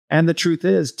And the truth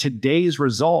is, today's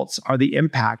results are the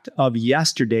impact of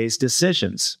yesterday's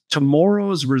decisions.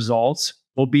 Tomorrow's results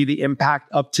will be the impact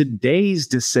of today's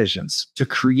decisions. To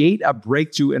create a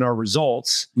breakthrough in our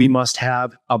results, we must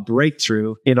have a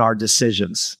breakthrough in our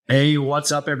decisions. Hey,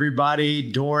 what's up,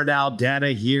 everybody? Dornal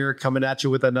Dana here, coming at you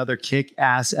with another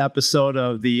kick-ass episode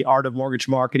of the Art of Mortgage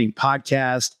Marketing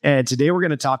podcast. And today we're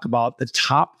going to talk about the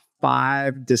top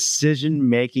 5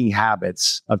 decision-making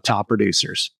habits of top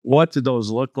producers. What do those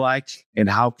look like, and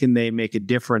how can they make a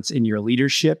difference in your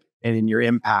leadership and in your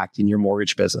impact in your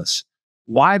mortgage business?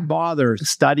 Why bother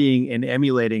studying and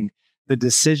emulating the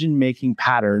decision-making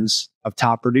patterns of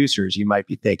top producers, you might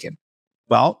be thinking?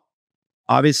 Well,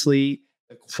 obviously,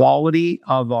 the quality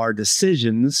of our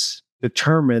decisions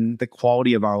determine the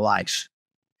quality of our life.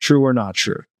 True or not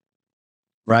true?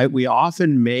 Right? We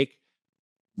often make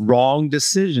wrong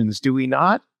decisions, do we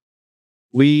not?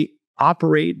 We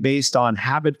operate based on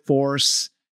habit force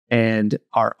and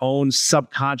our own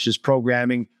subconscious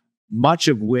programming, much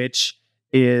of which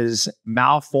is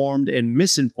malformed and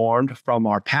misinformed from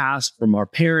our past, from our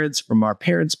parents'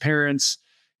 parents,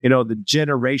 the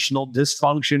generational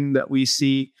dysfunction that we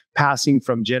see passing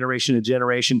from generation to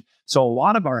generation. So a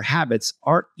lot of our habits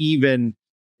aren't even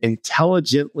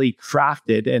intelligently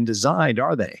crafted and designed,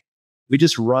 are they? We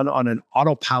just run on an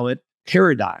autopilot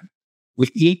paradigm. We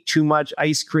eat too much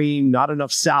ice cream, not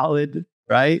enough salad,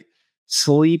 right?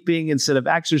 Sleeping instead of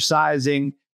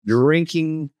exercising,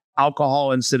 drinking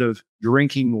alcohol instead of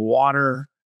drinking water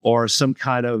or some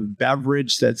kind of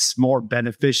beverage that's more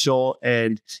beneficial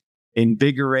and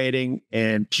invigorating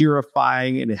and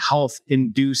purifying and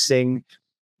health-inducing.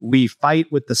 We fight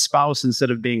with the spouse instead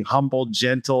of being humble,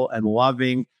 gentle, and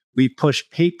loving. We push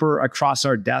paper across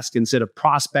our desk instead of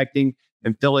prospecting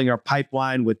and filling our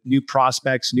pipeline with new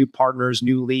prospects, new partners,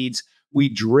 new leads. We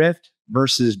drift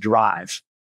versus drive.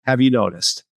 Have you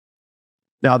noticed?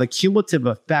 Now, the cumulative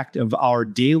effect of our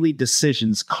daily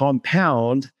decisions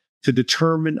compound to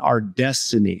determine our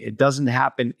destiny. It doesn't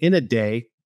happen in a day.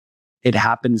 It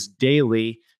happens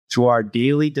daily through our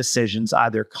daily decisions,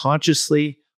 either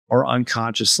consciously or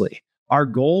unconsciously. Our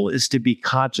goal is to be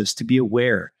conscious, to be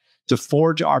aware, to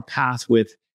forge our path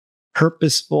with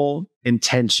purposeful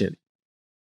intention.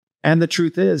 And the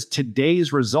truth is,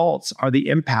 today's results are the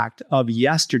impact of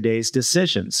yesterday's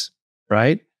decisions,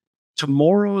 right?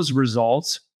 Tomorrow's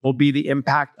results will be the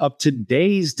impact of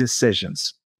today's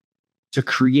decisions. To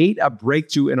create a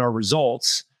breakthrough in our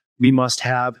results, we must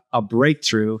have a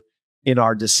breakthrough in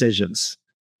our decisions.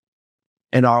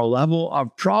 And our level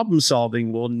of problem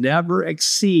solving will never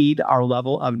exceed our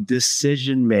level of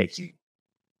decision making.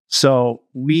 So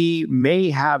we may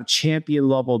have champion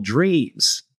level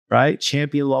dreams, right?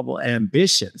 Champion level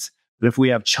ambitions. But if we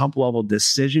have chump level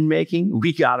decision making,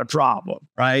 we got a problem,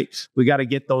 right? We got to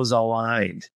get those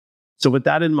aligned. So with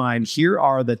that in mind, here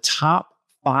are the top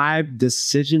 5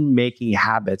 decision making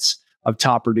habits of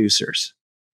top producers.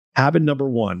 Habit number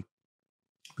 1,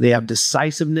 they have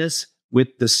decisiveness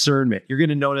with discernment. You're going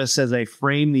to notice as I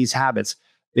frame these habits,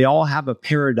 they all have a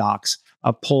paradox,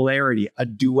 a polarity, a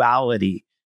duality,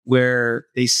 where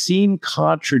they seem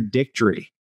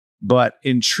contradictory, but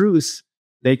in truth,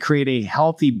 they create a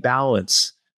healthy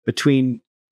balance between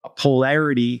a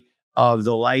polarity of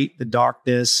the light, the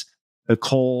darkness, the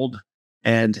cold,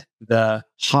 and the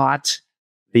hot,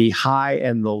 the high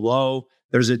and the low.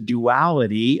 There's a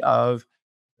duality of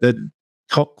the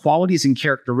qualities and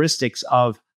characteristics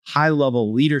of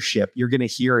high-level leadership you're going to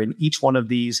hear in each one of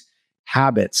these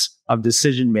habits of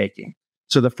decision-making.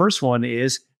 So the first one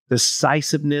is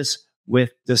decisiveness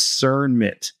with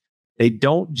discernment. They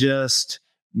don't just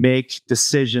make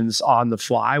decisions on the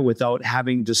fly without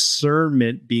having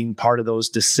discernment being part of those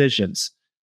decisions.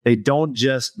 They don't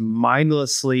just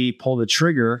mindlessly pull the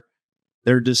trigger.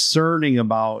 They're discerning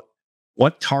about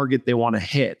what target they want to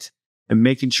hit and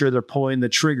making sure they're pulling the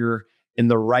trigger in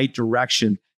the right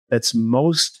direction that's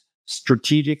most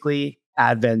strategically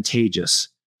advantageous.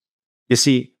 You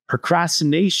see,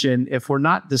 procrastination, if we're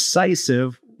not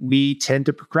decisive, we tend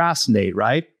to procrastinate,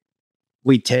 right?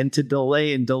 We tend to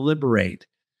delay and deliberate.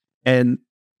 And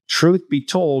truth be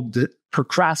told,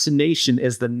 procrastination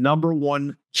is the number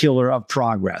 1 killer of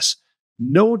progress.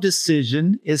 No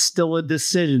decision is still a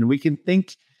decision. We can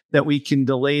think that we can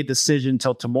delay a decision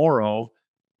till tomorrow,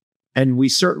 and we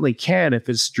certainly can if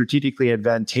it's strategically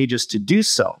advantageous to do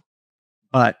so.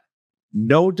 But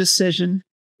no decision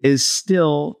is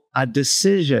still a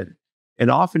decision. And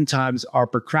oftentimes our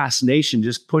procrastination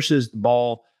just pushes the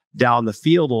ball down the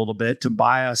field a little bit to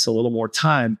buy us a little more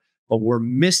time, but we're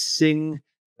missing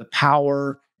the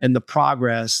power and the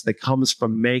progress that comes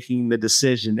from making the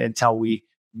decision until we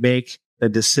make the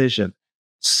decision.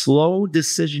 Slow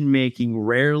decision making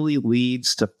rarely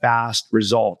leads to fast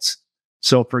results.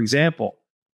 So, for example,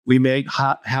 we may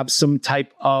have some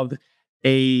type of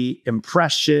a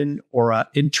impression or an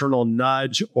internal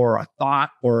nudge or a thought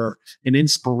or an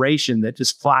inspiration that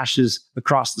just flashes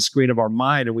across the screen of our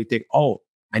mind, and we think, oh,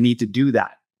 I need to do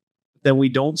that. Then we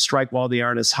don't strike while the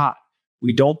iron is hot.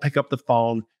 We don't pick up the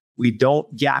phone. We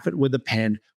don't gaff it with a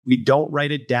pen. We don't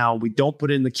write it down. We don't put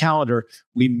it in the calendar.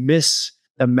 We miss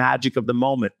the magic of the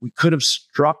moment. We could have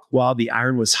struck while the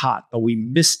iron was hot, but we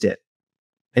missed it.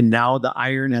 And now the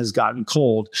iron has gotten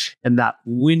cold, and that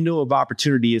window of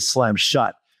opportunity is slammed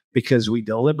shut because we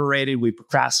deliberated, we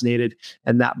procrastinated,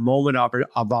 and that moment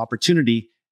of opportunity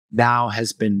now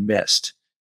has been missed.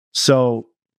 So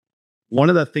one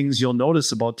of the things you'll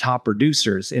notice about top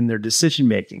producers in their decision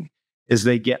making is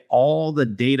they get all the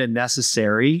data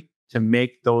necessary to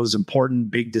make those important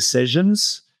big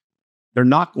decisions. They're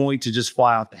not going to just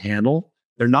fly off the handle.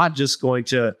 They're not just going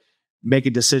to make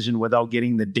a decision without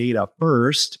getting the data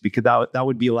first, because that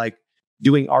would be like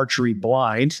doing archery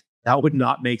blind. That would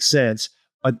not make sense.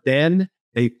 But then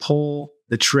they pull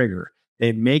the trigger.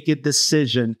 They make a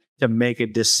decision to make a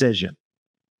decision.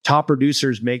 Top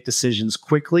producers make decisions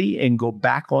quickly and go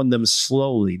back on them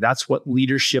slowly. That's what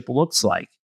leadership looks like.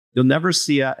 You'll never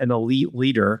see an elite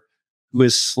leader who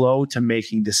is slow to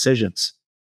making decisions.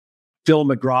 Phil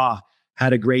McGraw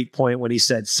had a great point when he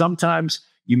said, sometimes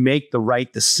you make the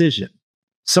right decision.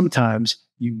 Sometimes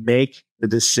you make the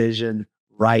decision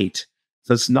right.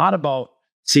 So it's not about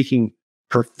seeking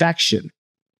perfection.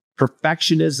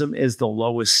 Perfectionism is the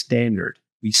lowest standard.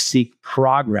 We seek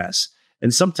progress.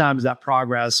 And sometimes that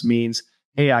progress means,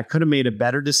 hey, I could have made a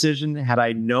better decision. Had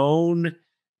I known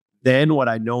then what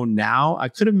I know now, I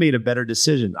could have made a better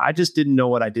decision. I just didn't know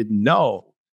what I didn't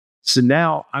know. So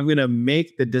now I'm going to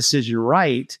make the decision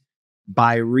right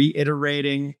by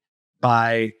reiterating,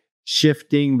 by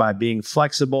shifting, by being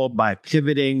flexible, by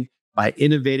pivoting, by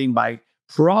innovating, by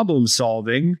problem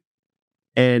solving,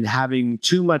 and having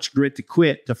too much grit to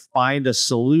quit to find a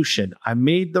solution. I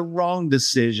made the wrong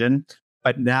decision,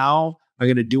 but now I'm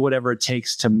going to do whatever it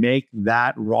takes to make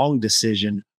that wrong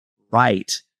decision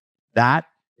right. That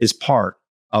is part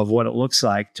of what it looks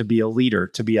like to be a leader.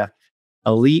 To be an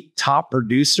elite top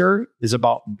producer is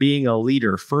about being a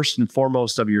leader first and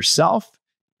foremost of yourself.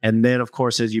 And then, of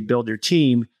course, as you build your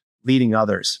team, leading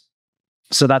others.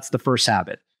 So that's the first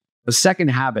habit. The second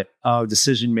habit of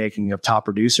decision-making of top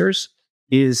producers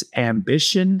is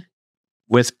ambition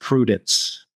with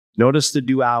prudence. Notice the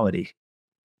duality.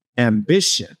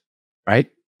 Ambition, right?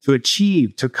 To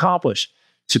achieve, to accomplish,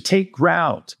 to take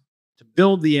ground, to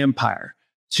build the empire,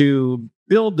 to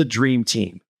build the dream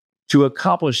team, to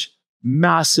accomplish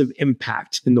massive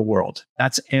impact in the world.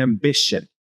 That's ambition.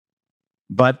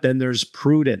 But then there's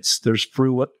prudence, there's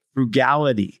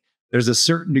frugality, there's a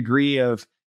certain degree of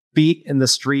feet in the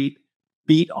street,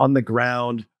 feet on the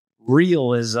ground,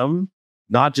 realism,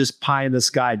 not just pie in the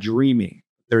sky dreaming.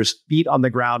 There's feet on the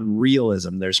ground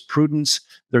realism. There's prudence,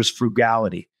 there's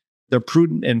frugality. They're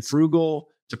prudent and frugal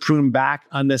to prune back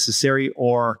unnecessary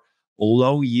or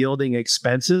low yielding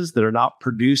expenses that are not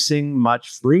producing much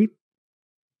fruit.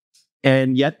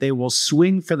 And yet they will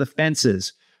swing for the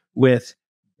fences with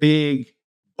big,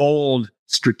 bold,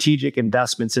 strategic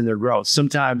investments in their growth.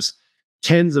 Sometimes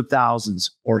tens of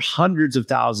thousands or hundreds of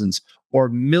thousands or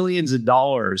millions of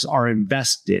dollars are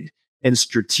invested in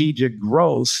strategic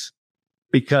growth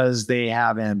because they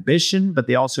have ambition, but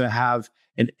they also have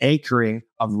an anchoring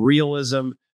of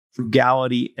realism,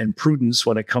 frugality, and prudence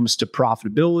when it comes to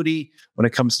profitability, when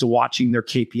it comes to watching their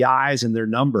KPIs and their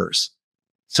numbers.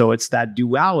 So it's that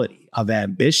duality of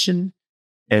ambition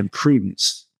and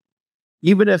prudence.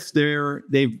 Even if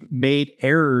they've made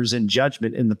errors in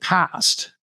judgment in the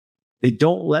past, they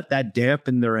don't let that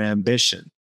dampen their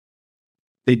ambition.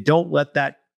 They don't let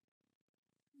that,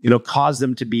 cause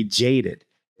them to be jaded.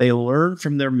 They learn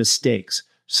from their mistakes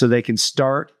so they can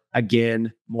start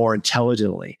again more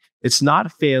intelligently. It's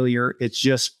not failure, it's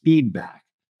just feedback.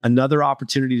 Another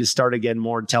opportunity to start again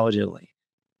more intelligently.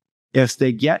 If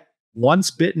they get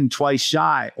once bitten, twice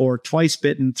shy, or twice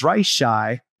bitten, thrice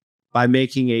shy by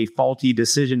making a faulty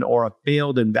decision or a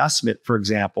failed investment, for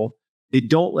example, they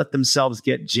don't let themselves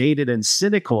get jaded and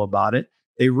cynical about it.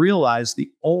 They realize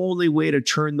the only way to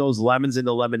turn those lemons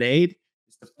into lemonade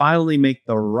is to finally make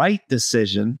the right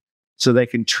decision so they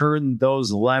can turn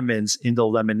those lemons into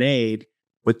lemonade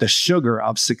with the sugar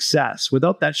of success.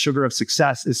 Without that sugar of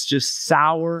success, it's just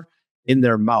sour in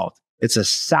their mouth. It's a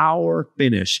sour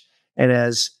finish. And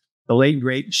as the late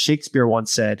great Shakespeare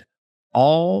once said,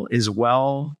 all is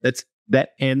well that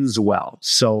ends well.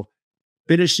 So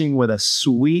finishing with a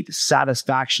sweet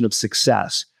satisfaction of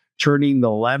success. Turning the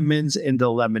lemons into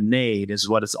lemonade is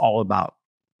what it's all about.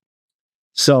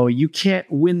 So you can't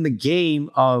win the game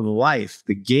of life,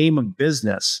 the game of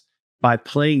business, by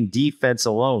playing defense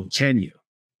alone, can you?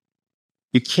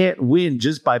 You can't win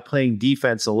just by playing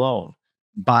defense alone,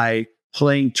 by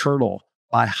playing turtle,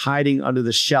 by hiding under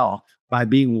the shell, by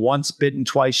being once bitten,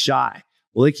 twice shy,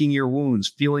 licking your wounds,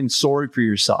 feeling sorry for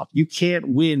yourself. You can't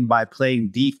win by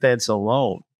playing defense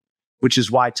alone, which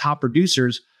is why top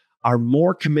producers are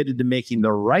more committed to making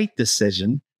the right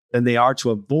decision than they are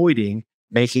to avoiding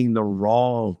making the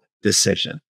wrong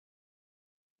decision.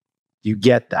 You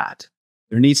get that.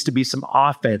 There needs to be some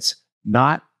offense,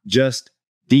 not just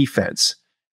defense.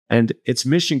 And it's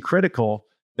mission critical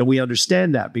that we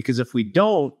understand that, because if we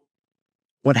don't,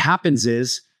 what happens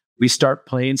is we start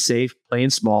playing safe,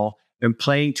 playing small, and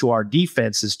playing to our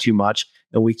defenses too much,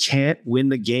 and we can't win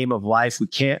the game of life. We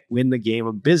can't win the game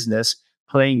of business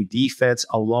playing defense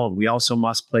alone. We also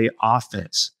must play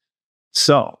offense.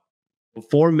 So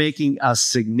before making a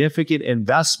significant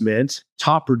investment,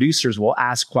 top producers will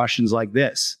ask questions like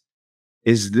this.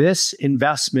 Is this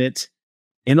investment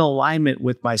in alignment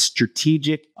with my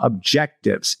strategic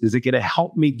objectives? Is it going to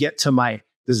help me get to my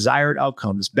desired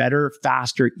outcomes better,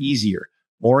 faster, easier,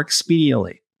 more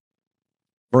expediently?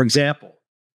 For example,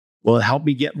 will it help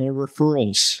me get more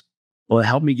referrals? Will it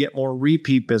help me get more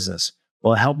repeat business?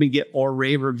 Will it help me get more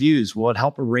rave reviews? Will it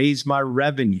help raise my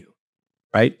revenue?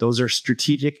 Right? Those are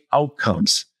strategic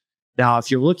outcomes. Now,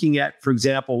 if you're looking at, for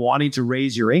example, wanting to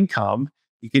raise your income,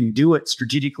 you can do it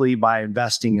strategically by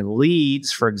investing in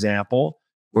leads, for example,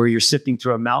 where you're sifting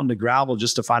through a mountain of gravel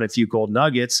just to find a few gold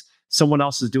nuggets. Someone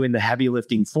else is doing the heavy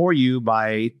lifting for you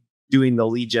by doing the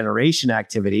lead generation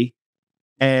activity.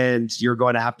 And you're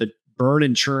going to have to burn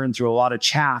and churn through a lot of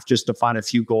chaff just to find a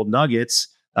few gold nuggets.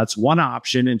 That's one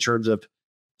option in terms of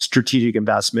strategic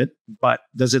investment. But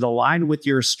does it align with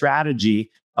your strategy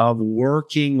of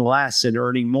working less and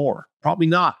earning more? Probably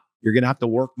not. You're going to have to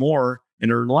work more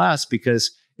and earn less because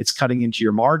it's cutting into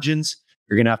your margins.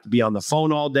 You're going to have to be on the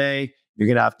phone all day. You're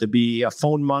going to have to be a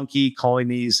phone monkey calling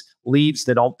these leads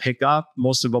that don't pick up.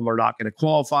 Most of them are not going to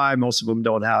qualify. Most of them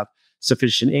don't have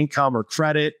sufficient income or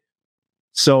credit.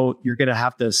 So you're going to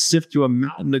have to sift through a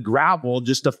mountain of gravel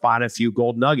just to find a few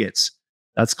gold nuggets.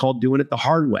 That's called doing it the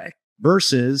hard way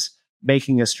versus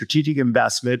making a strategic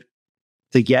investment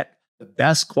to get the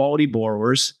best quality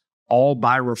borrowers all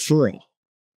by referral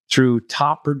through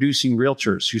top producing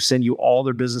realtors who send you all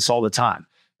their business all the time.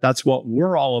 That's what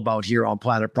we're all about here on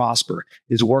Planet Prosper,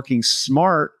 is working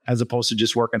smart as opposed to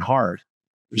just working hard.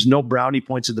 There's no brownie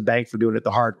points at the bank for doing it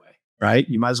the hard way, right?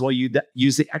 You might as well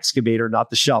use the excavator, not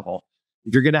the shovel.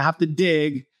 If you're going to have to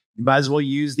dig, you might as well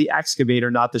use the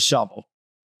excavator, not the shovel.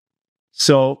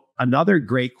 So another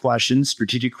great question,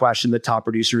 strategic question that top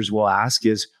producers will ask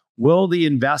is, will the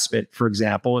investment, for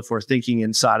example, if we're thinking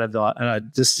inside of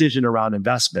the decision around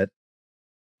investment,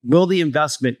 will the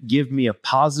investment give me a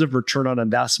positive return on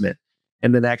investment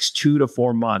in the next 2 to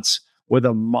 4 months with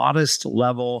a modest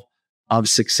level of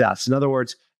success? In other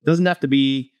words, it doesn't have to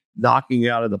be knocking it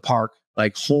out of the park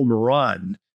like home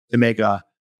run to make a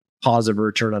positive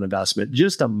return on investment,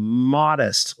 just a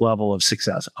modest level of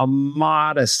success, a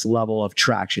modest level of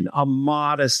traction, a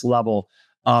modest level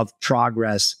of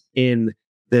progress in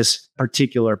this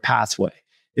particular pathway.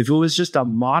 If it was just a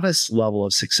modest level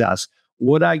of success,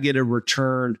 would I get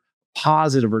a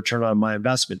positive return on my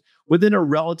investment within a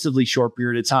relatively short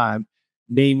period of time,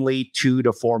 namely 2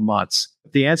 to 4 months?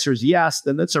 If the answer is yes,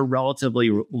 then that's a relatively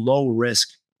low risk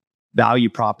value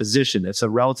proposition. It's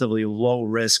a relatively low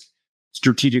risk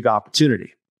strategic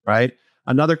opportunity, right?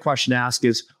 Another question to ask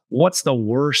is, what's the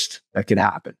worst that could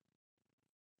happen?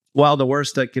 Well, the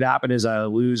worst that could happen is I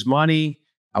lose money,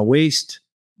 I waste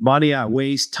money, I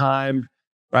waste time,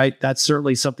 right? That's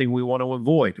certainly something we want to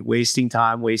avoid, wasting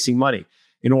time, wasting money.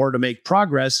 In order to make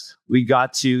progress, we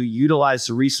got to utilize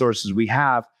the resources we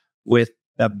have with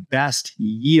the best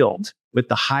yield, with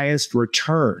the highest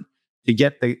return to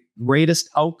get the greatest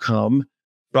outcome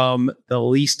from the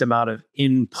least amount of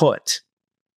input.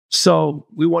 So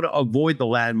we want to avoid the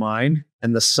landmine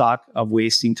and the suck of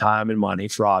wasting time and money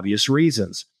for obvious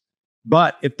reasons.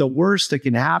 But if the worst that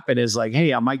can happen is like,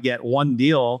 hey, I might get one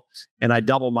deal and I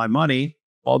double my money,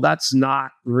 well, that's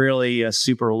not really a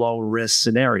super low risk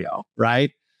scenario,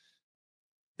 right?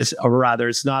 Or rather,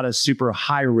 it's not a super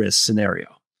high risk scenario.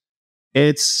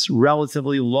 It's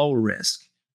relatively low risk.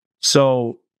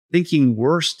 So thinking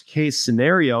worst case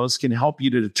scenarios can help you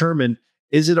to determine,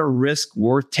 is it a risk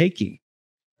worth taking?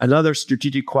 Another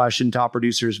strategic question top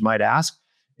producers might ask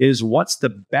is, what's the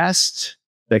best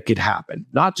that could happen?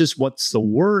 Not just what's the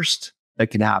worst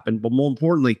that can happen, but more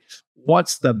importantly,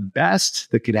 what's the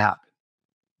best that could happen?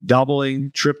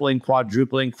 Doubling, tripling,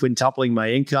 quadrupling, quintupling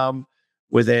my income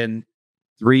within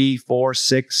 3, 4,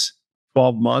 6,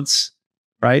 12 months,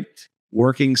 right?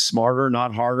 Working smarter,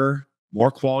 not harder,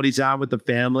 more quality time with the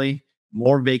family,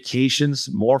 more vacations,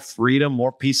 more freedom,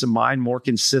 more peace of mind, more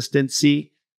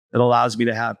consistency that allows me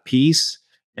to have peace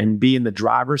and be in the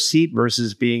driver's seat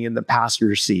versus being in the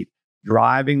passenger seat,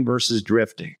 driving versus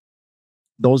drifting.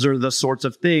 Those are the sorts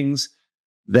of things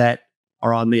that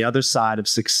are on the other side of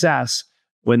success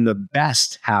when the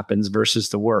best happens versus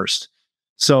the worst.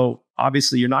 So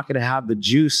obviously, you're not going to have the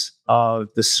juice of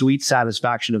the sweet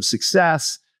satisfaction of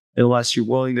success unless you're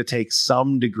willing to take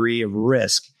some degree of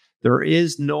risk. There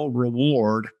is no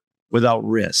reward without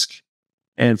risk.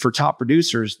 And for top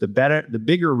producers, the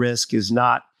bigger risk is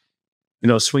not,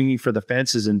 swinging for the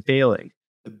fences and failing.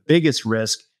 The biggest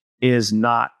risk is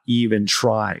not even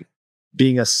trying,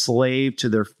 being a slave to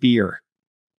their fear,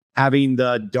 having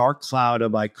the dark cloud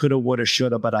of I coulda, woulda,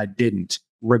 shoulda, but I didn't,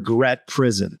 regret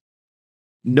prison,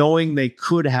 knowing they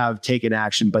could have taken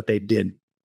action, but they didn't,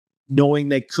 knowing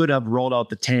they could have rolled out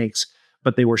the tanks,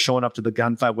 but they were showing up to the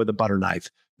gunfight with a butter knife,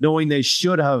 knowing they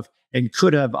should have and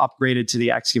could have upgraded to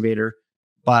the excavator,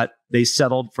 but they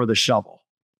settled for the shovel,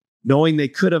 knowing they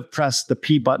could have pressed the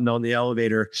P button on the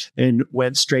elevator and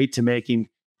went straight to making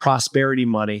prosperity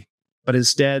money, but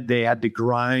instead they had to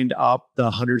grind up the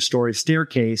 100-story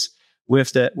staircase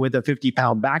with a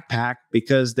 50-pound backpack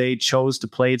because they chose to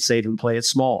play it safe and play it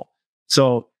small.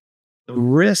 So the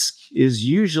risk is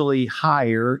usually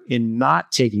higher in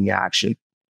not taking action.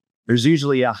 There's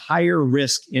usually a higher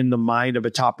risk in the mind of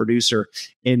a top producer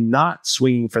in not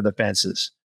swinging for the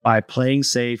fences by playing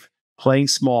safe, playing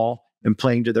small, and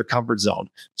playing to their comfort zone.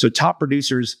 So top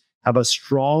producers have a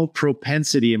strong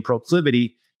propensity and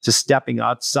proclivity to stepping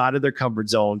outside of their comfort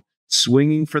zone,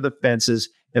 swinging for the fences,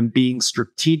 and being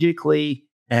strategically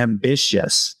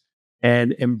ambitious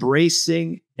and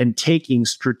embracing and taking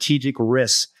strategic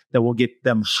risks that will get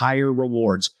them higher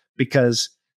rewards, because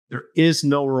there is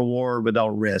no reward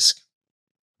without risk.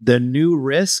 The new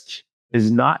risk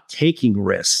is not taking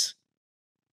risks.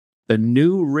 The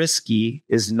new risky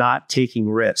is not taking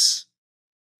risks.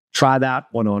 Try that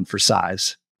one on for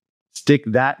size. Stick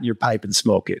that in your pipe and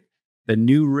smoke it. The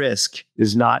new risk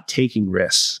is not taking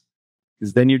risks,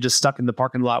 because then you're just stuck in the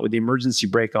parking lot with the emergency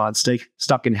brake on,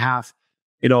 stuck in half,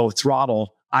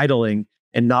 throttle, idling,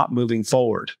 and not moving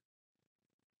forward.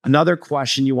 Another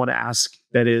question you want to ask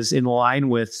that is in line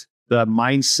with the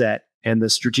mindset and the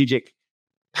strategic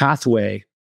pathway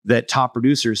that top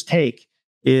producers take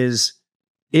is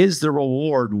the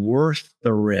reward worth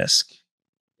the risk?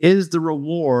 Is the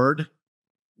reward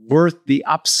worth the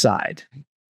upside?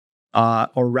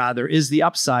 Or rather, is the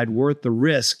upside worth the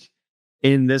risk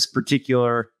in this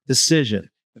particular decision?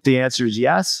 If the answer is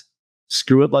yes,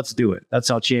 screw it, let's do it. That's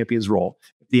how champions roll.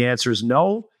 If the answer is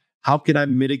no, how can I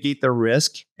mitigate the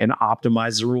risk and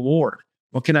optimize the reward?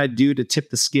 What can I do to tip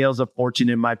the scales of fortune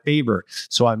in my favor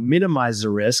so I minimize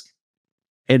the risk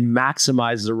and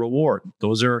maximize the reward?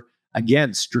 Those are,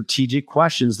 again, strategic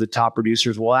questions that top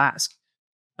producers will ask.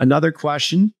 Another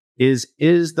question is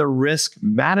the risk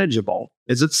manageable?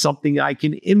 Is it something I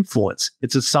can influence?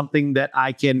 Is it something that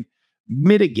I can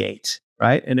mitigate,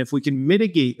 right? And if we can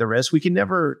mitigate the risk, we can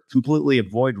never completely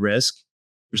avoid risk.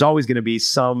 There's always going to be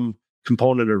some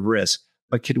component of risk,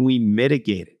 but can we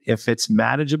mitigate it? If it's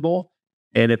manageable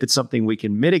and if it's something we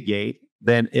can mitigate,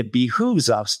 then it behooves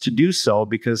us to do so,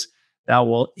 because that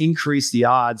will increase the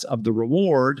odds of the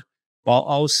reward while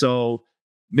also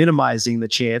minimizing the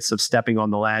chance of stepping on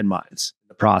the landmines in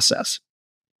the process.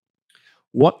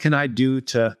 What can I do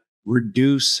to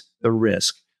reduce the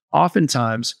risk?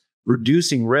 Oftentimes,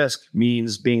 reducing risk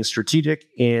means being strategic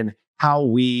in how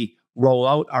we roll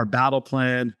out our battle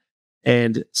plan,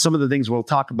 and some of the things we'll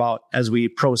talk about as we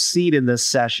proceed in this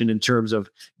session in terms of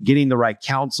getting the right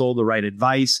counsel, the right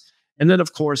advice. And then,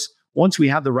 of course, once we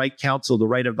have the right counsel, the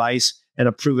right advice, and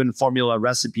a proven formula,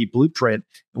 recipe, blueprint,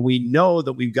 and we know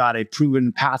that we've got a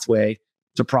proven pathway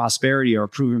to prosperity or a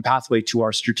proven pathway to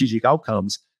our strategic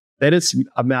outcomes, then it's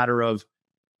a matter of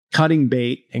cutting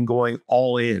bait and going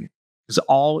all in. Because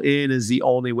all in is the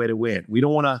only way to win. We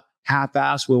don't want to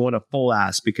half-ass, we want to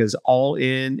full-ass, because all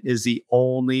in is the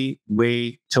only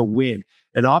way to win.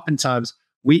 And oftentimes,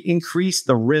 we increase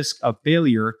the risk of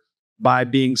failure by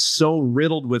being so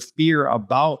riddled with fear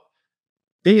about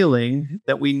failing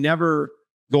that we never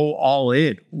go all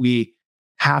in. We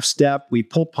half-step, we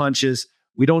pull punches,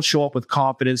 we don't show up with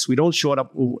confidence, we don't show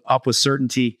up with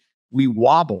certainty. We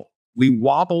wobble. We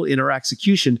wobble in our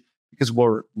execution because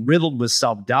we're riddled with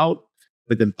self-doubt,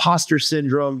 with imposter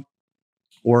syndrome,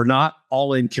 We're not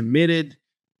all in committed.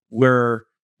 We're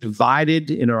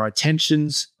divided in our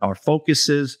attentions, our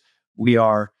focuses. We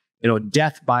are,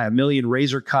 death by a million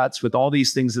razor cuts with all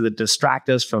these things that distract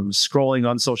us from scrolling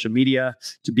on social media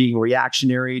to being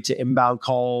reactionary to inbound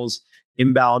calls,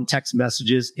 inbound text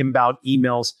messages, inbound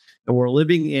emails. And we're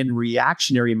living in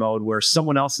reactionary mode where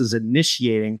someone else is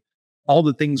initiating all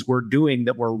the things we're doing,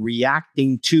 that we're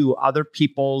reacting to other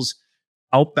people's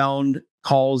outbound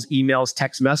calls, emails,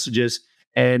 text messages,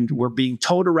 and we're being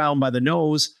towed around by the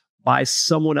nose by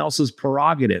someone else's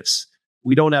prerogatives.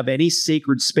 We don't have any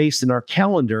sacred space in our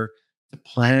calendar to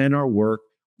plan our work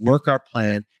our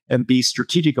plan, and be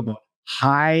strategic about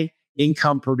high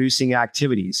income producing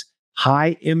activities,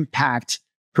 high impact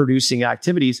producing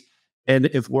activities. And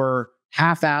if we're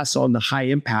half-ass on the high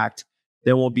impact,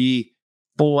 then we'll be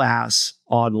full ass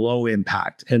on low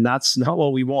impact. And that's not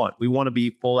what we want. We want to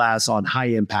be full ass on high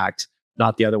impact,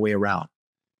 not the other way around.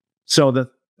 So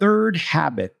the third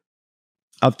habit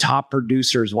of top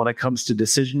producers when it comes to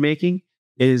decision making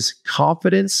is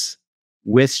confidence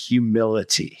with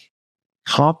humility.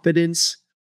 Confidence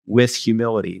with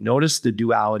humility. Notice the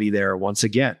duality there once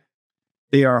again.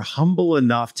 They are humble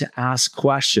enough to ask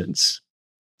questions,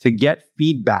 to get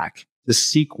feedback, to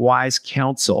seek wise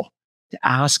counsel, to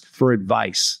ask for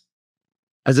advice.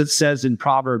 As it says in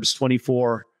Proverbs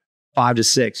 24,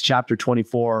 5-6, chapter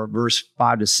 24, verse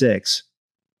 5-6,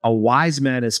 a wise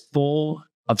man is full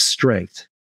of strength,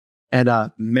 and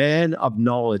a man of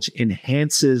knowledge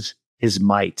enhances his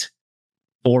might.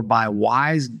 For by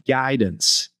wise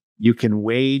guidance, you can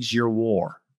wage your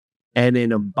war, and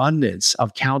in abundance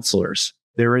of counselors,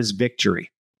 there is victory.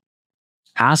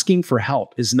 Asking for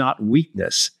help is not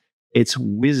weakness, it's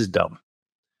wisdom.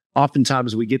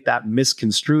 Oftentimes we get that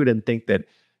misconstrued and think that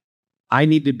I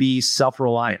need to be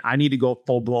self-reliant. I need to go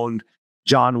full-blown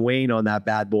John Wayne on that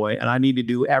bad boy, and I need to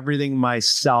do everything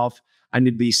myself. I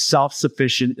need to be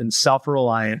self-sufficient and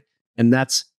self-reliant, and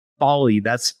that's folly.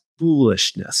 That's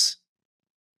foolishness.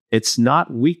 It's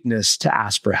not weakness to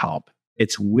ask for help.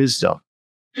 It's wisdom.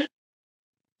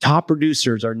 Top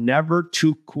producers are never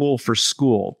too cool for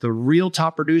school. The real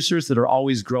top producers that are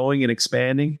always growing and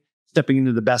expanding, stepping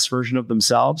into the best version of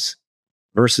themselves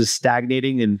versus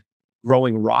stagnating and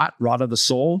growing rot of the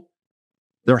soul,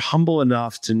 they're humble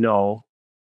enough to know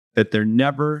that they're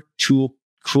never too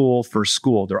cool for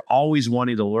school. They're always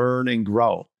wanting to learn and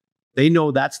grow. They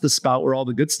know that's the spout where all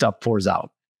the good stuff pours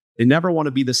out. They never want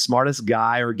to be the smartest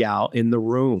guy or gal in the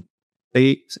room.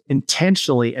 They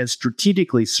intentionally and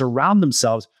strategically surround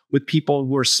themselves with people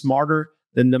who are smarter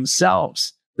than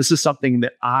themselves. This is something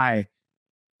that I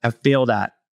have failed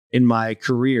at in my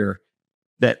career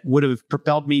that would have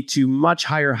propelled me to much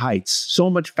higher heights so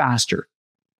much faster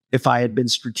if I had been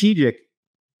strategic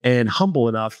and humble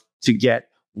enough to get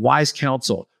wise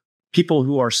counsel, people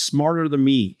who are smarter than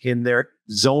me in their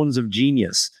zones of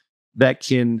genius that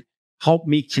can help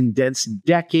me condense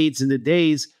decades into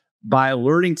days by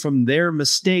learning from their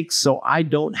mistakes so I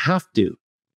don't have to.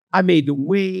 I made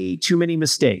way too many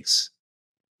mistakes,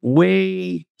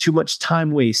 way too much time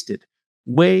wasted,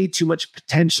 way too much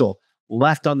potential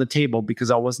left on the table because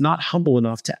I was not humble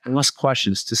enough to ask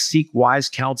questions, to seek wise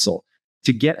counsel,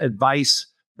 to get advice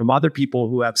from other people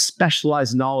who have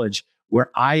specialized knowledge. Where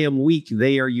I am weak,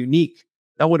 they are unique.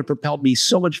 That would have propelled me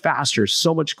so much faster,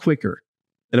 so much quicker.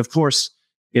 And of course,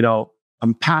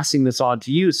 I'm passing this on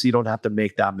to you so you don't have to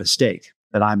make that mistake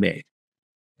that I made.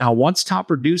 Now, once top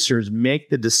producers make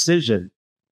the decision,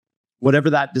 whatever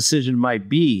that decision might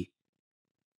be,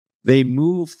 they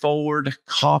move forward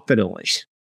confidently.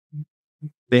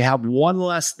 They have one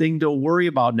less thing to worry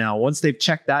about now. Once they've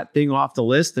checked that thing off the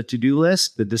list, the to-do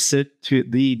list,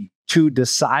 the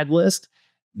to-decide list,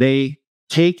 they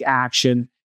take action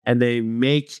and they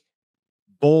make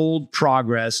bold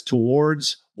progress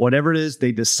towards whatever it is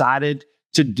they decided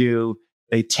to do.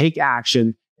 They take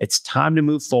action. It's time to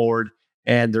move forward,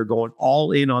 and they're going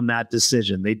all in on that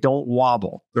decision. They don't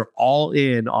wobble. They're all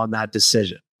in on that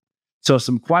decision. So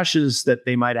some questions that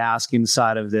they might ask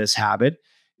inside of this habit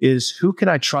is, who can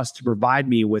I trust to provide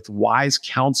me with wise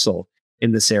counsel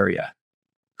in this area?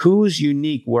 Who is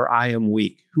unique where I am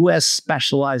weak? Who has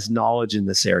specialized knowledge in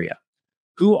this area?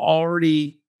 Who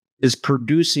already is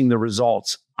producing the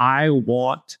results I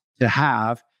want to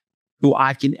have, who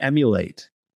I can emulate?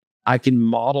 I can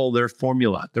model their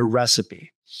formula, their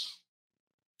recipe.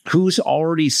 Who's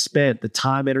already spent the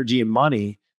time, energy, and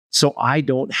money so I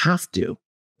don't have to?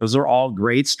 Those are all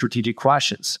great strategic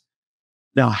questions.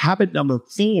 Now, habit number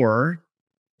 4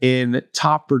 in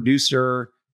top producer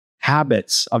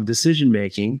habits of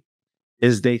decision-making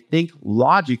is they think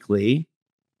logically,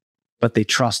 but they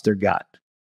trust their gut.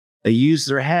 They use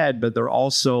their head, but they're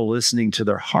also listening to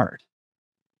their heart.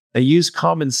 They use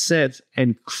common sense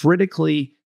and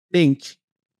critically think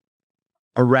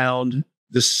around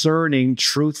discerning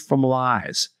truth from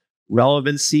lies,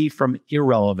 relevancy from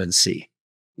irrelevancy,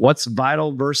 what's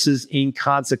vital versus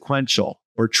inconsequential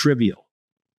or trivial.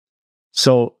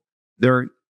 So they're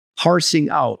parsing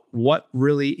out what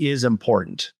really is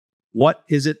important. What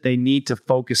is it they need to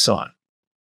focus on?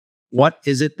 What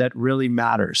is it that really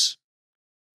matters?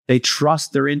 They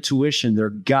trust their intuition, their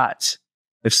gut.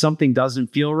 If something doesn't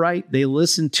feel right, they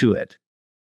listen to it.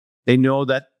 They know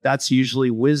that that's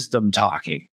usually wisdom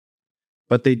talking.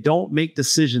 But they don't make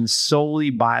decisions solely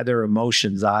by their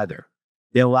emotions either.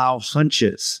 They allow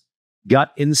hunches,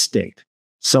 gut instinct.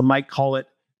 Some might call it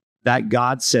that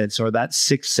God sense or that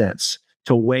sixth sense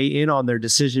to weigh in on their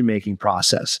decision-making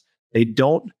process. They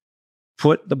don't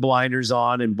put the blinders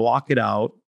on and block it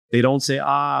out. They don't say,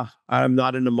 I'm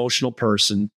not an emotional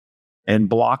person, and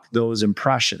block those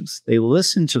impressions. They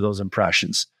listen to those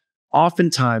impressions.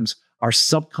 Oftentimes, our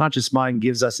subconscious mind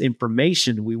gives us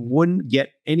information we wouldn't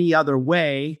get any other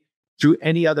way, through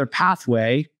any other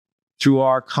pathway, through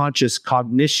our conscious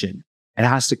cognition. It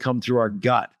has to come through our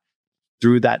gut,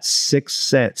 through that sixth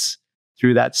sense,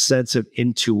 through that sense of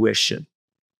intuition.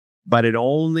 But it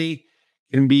only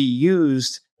can be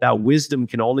used, that wisdom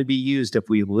can only be used if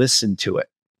we listen to it.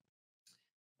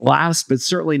 Last, but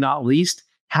certainly not least,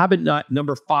 habit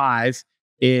number 5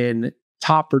 in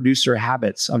top producer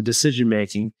habits of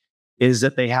decision-making is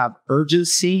that they have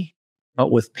urgency,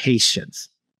 but with patience.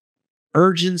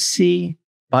 Urgency,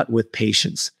 but with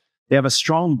patience. They have a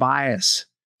strong bias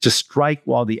to strike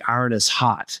while the iron is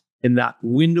hot in that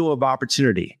window of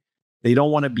opportunity. They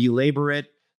don't want to belabor it.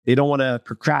 They don't want to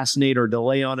procrastinate or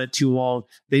delay on it too long.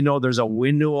 They know there's a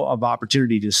window of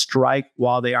opportunity to strike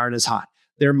while the iron is hot.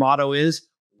 Their motto is,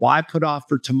 why put off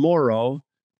for tomorrow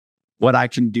what I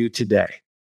can do today?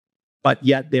 But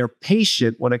yet they're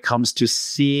patient when it comes to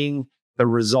seeing the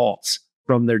results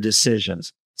from their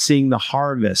decisions, seeing the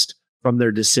harvest from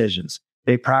their decisions.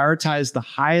 They prioritize the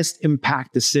highest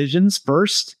impact decisions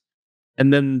first,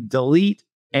 and then delete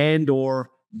and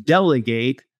or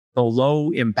delegate the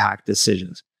low impact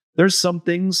decisions. There's some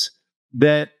things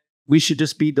that we should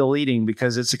just be deleting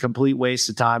because it's a complete waste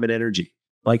of time and energy,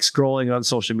 like scrolling on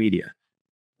social media.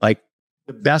 Like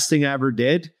the best thing I ever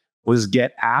did was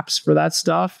get apps for that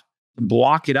stuff,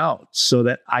 block it out so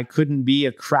that I couldn't be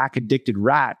a crack addicted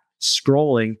rat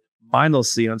scrolling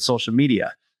mindlessly on social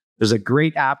media. There's a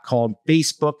great app called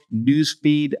Facebook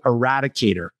Newsfeed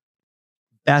Eradicator.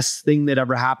 Best thing that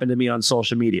ever happened to me on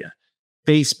social media.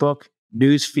 Facebook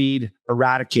Newsfeed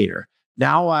Eradicator.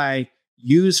 Now I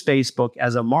use Facebook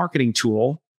as a marketing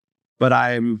tool, but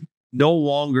I'm no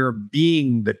longer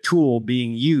being the tool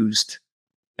being used.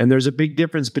 And there's a big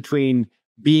difference between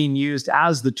being used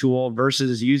as the tool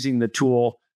versus using the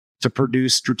tool to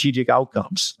produce strategic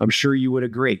outcomes. I'm sure you would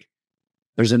agree.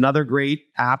 There's another great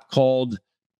app called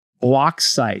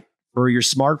BlockSite for your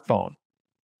smartphone.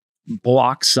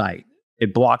 BlockSite.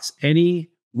 It blocks any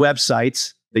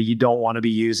websites that you don't want to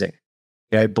be using.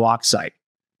 Okay, BlockSite.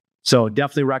 So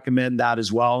definitely recommend that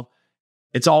as well.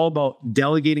 It's all about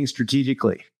delegating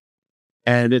strategically.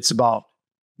 And it's about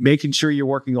making sure you're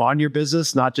working on your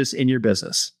business, not just in your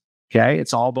business. Okay,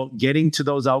 it's all about getting to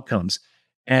those outcomes.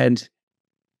 And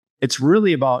it's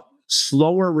really about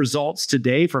slower results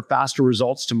today for faster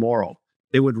results tomorrow.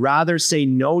 They would rather say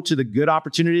no to the good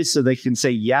opportunities so they can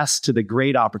say yes to the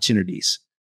great opportunities.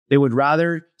 They would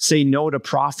rather say no to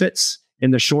profits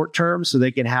in the short term so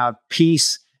they can have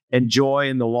peace and joy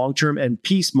in the long term, and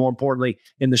peace, more importantly,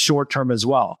 in the short term as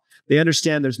well. They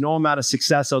understand there's no amount of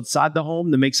success outside the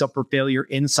home that makes up for failure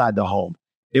inside the home.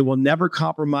 They will never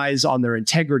compromise on their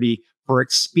integrity for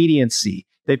expediency.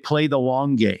 They play the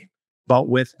long game, but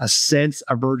with a sense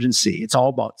of urgency. It's all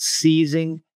about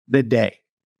seizing the day.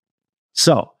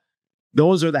 So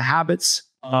those are the habits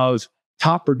of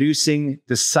top producing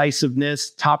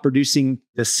decisiveness, top producing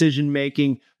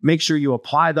decision-making. Make sure you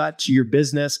apply that to your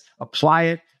business, apply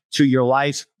it to your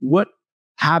life. What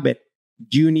habit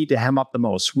do you need to hem up the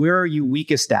most? Where are you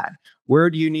weakest at? Where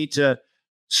do you need to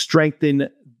strengthen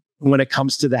when it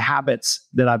comes to the habits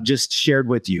that I've just shared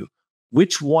with you?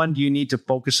 Which one do you need to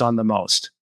focus on the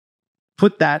most?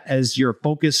 Put that as your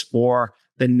focus for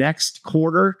the next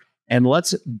quarter, and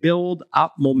let's build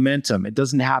up momentum. It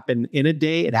doesn't happen in a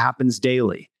day, it happens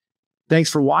daily. Thanks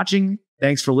for watching.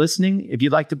 Thanks for listening. If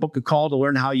you'd like to book a call to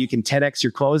learn how you can 10x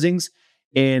your closings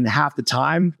in half the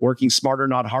time, working smarter,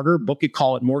 not harder, book a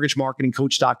call at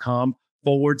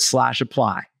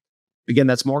mortgagemarketingcoach.com/apply. Again,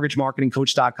 that's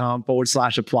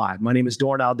mortgagemarketingcoach.com/apply. My name is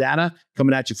Doran Aldana,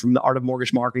 coming at you from the Art of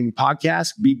Mortgage Marketing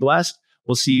podcast. Be blessed.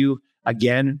 We'll see you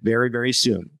again very, very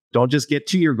soon. Don't just get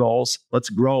to your goals. Let's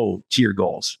grow to your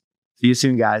goals. See you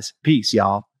soon, guys. Peace,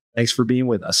 y'all. Thanks for being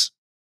with us.